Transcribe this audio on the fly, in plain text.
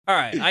All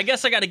right, I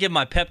guess I got to give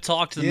my pep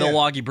talk to the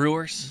Milwaukee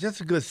Brewers.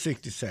 Just a good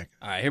 60 seconds.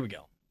 All right, here we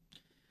go.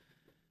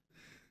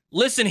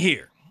 Listen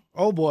here.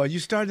 Oh, boy, you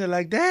started it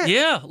like that?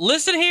 Yeah,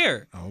 listen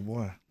here. Oh,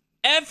 boy.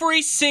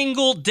 Every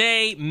single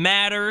day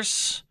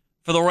matters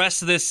for the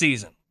rest of this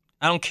season.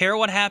 I don't care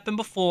what happened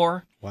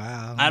before.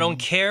 Wow. I don't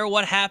care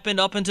what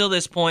happened up until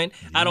this point.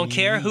 I don't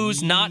care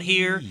who's not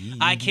here.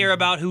 I care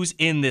about who's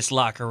in this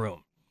locker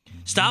room.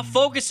 Stop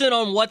focusing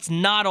on what's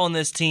not on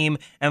this team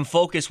and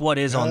focus what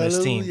is on this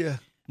team.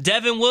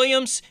 Devin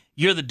Williams,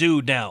 you're the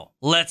dude now.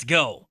 Let's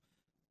go.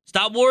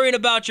 Stop worrying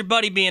about your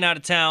buddy being out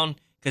of town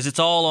because it's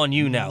all on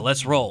you now.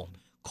 Let's roll.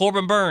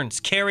 Corbin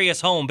Burns, carry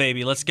us home,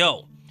 baby. Let's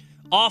go.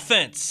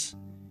 Offense,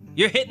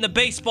 you're hitting the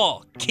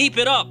baseball. Keep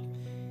it up.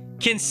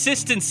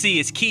 Consistency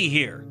is key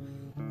here.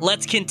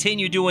 Let's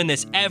continue doing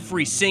this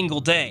every single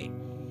day.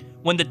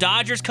 When the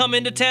Dodgers come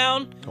into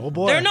town,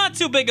 they're not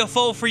too big a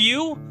foe for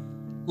you.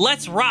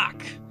 Let's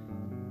rock.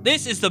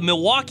 This is the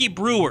Milwaukee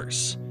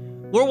Brewers.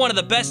 We're one of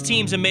the best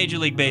teams in Major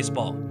League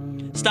Baseball.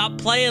 Stop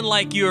playing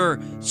like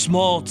you're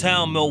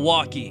small-town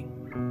Milwaukee.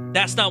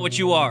 That's not what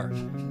you are.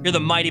 You're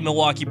the mighty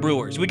Milwaukee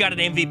Brewers. We got an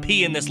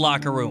MVP in this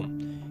locker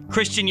room.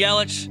 Christian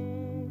Yelich,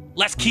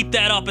 let's keep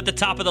that up at the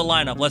top of the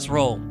lineup. Let's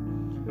roll.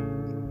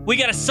 We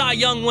got a Cy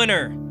Young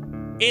winner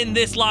in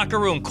this locker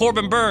room.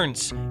 Corbin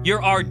Burns,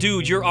 you're our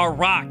dude. You're our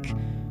rock.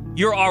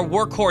 You're our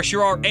workhorse.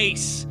 You're our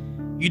ace.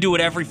 You do it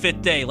every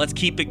fifth day. Let's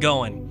keep it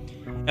going.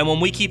 And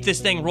when we keep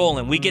this thing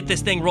rolling, we get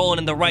this thing rolling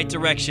in the right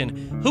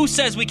direction, who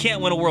says we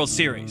can't win a World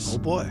Series? Oh,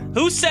 boy.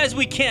 Who says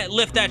we can't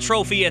lift that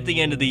trophy at the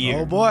end of the year?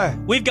 Oh, boy.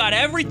 We've got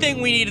everything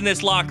we need in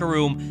this locker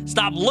room.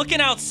 Stop looking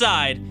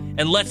outside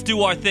and let's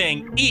do our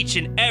thing each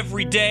and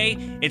every day.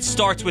 It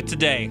starts with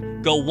today.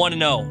 Go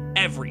 1-0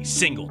 every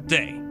single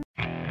day.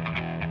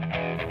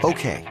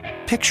 Okay,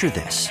 picture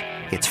this.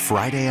 It's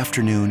Friday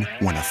afternoon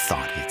when a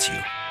thought hits you.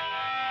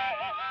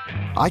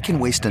 I can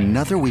waste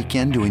another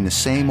weekend doing the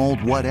same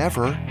old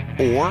whatever,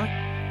 or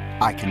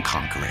I can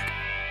conquer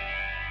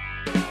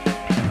it.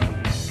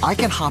 I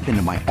can hop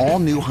into my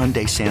all-new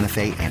Hyundai Santa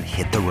Fe and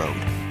hit the road.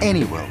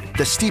 Any road.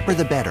 The steeper,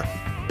 the better.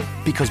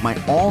 Because my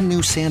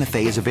all-new Santa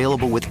Fe is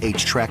available with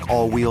H-Track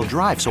all-wheel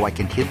drive, so I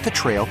can hit the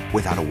trail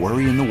without a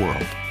worry in the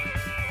world.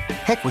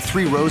 Heck, with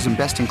 3 rows and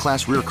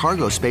best-in-class rear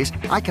cargo space,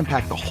 I can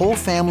pack the whole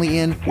family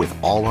in with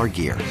all our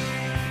gear.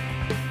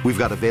 We've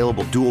got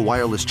available dual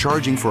wireless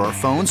charging for our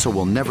phones, so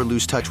we'll never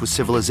lose touch with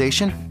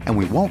civilization, and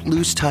we won't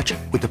lose touch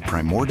with the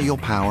primordial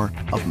power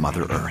of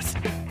Mother Earth.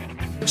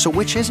 So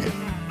which is it?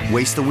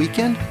 Waste the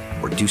weekend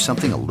or do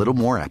something a little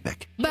more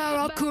epic?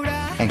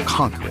 And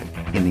conquer it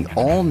in the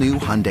all-new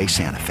Hyundai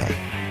Santa Fe.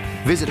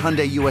 Visit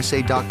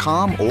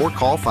HyundaiUSA.com or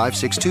call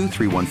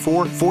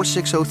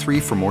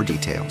 562-314-4603 for more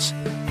details.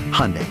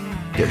 Hyundai,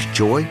 there's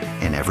joy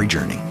in every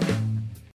journey.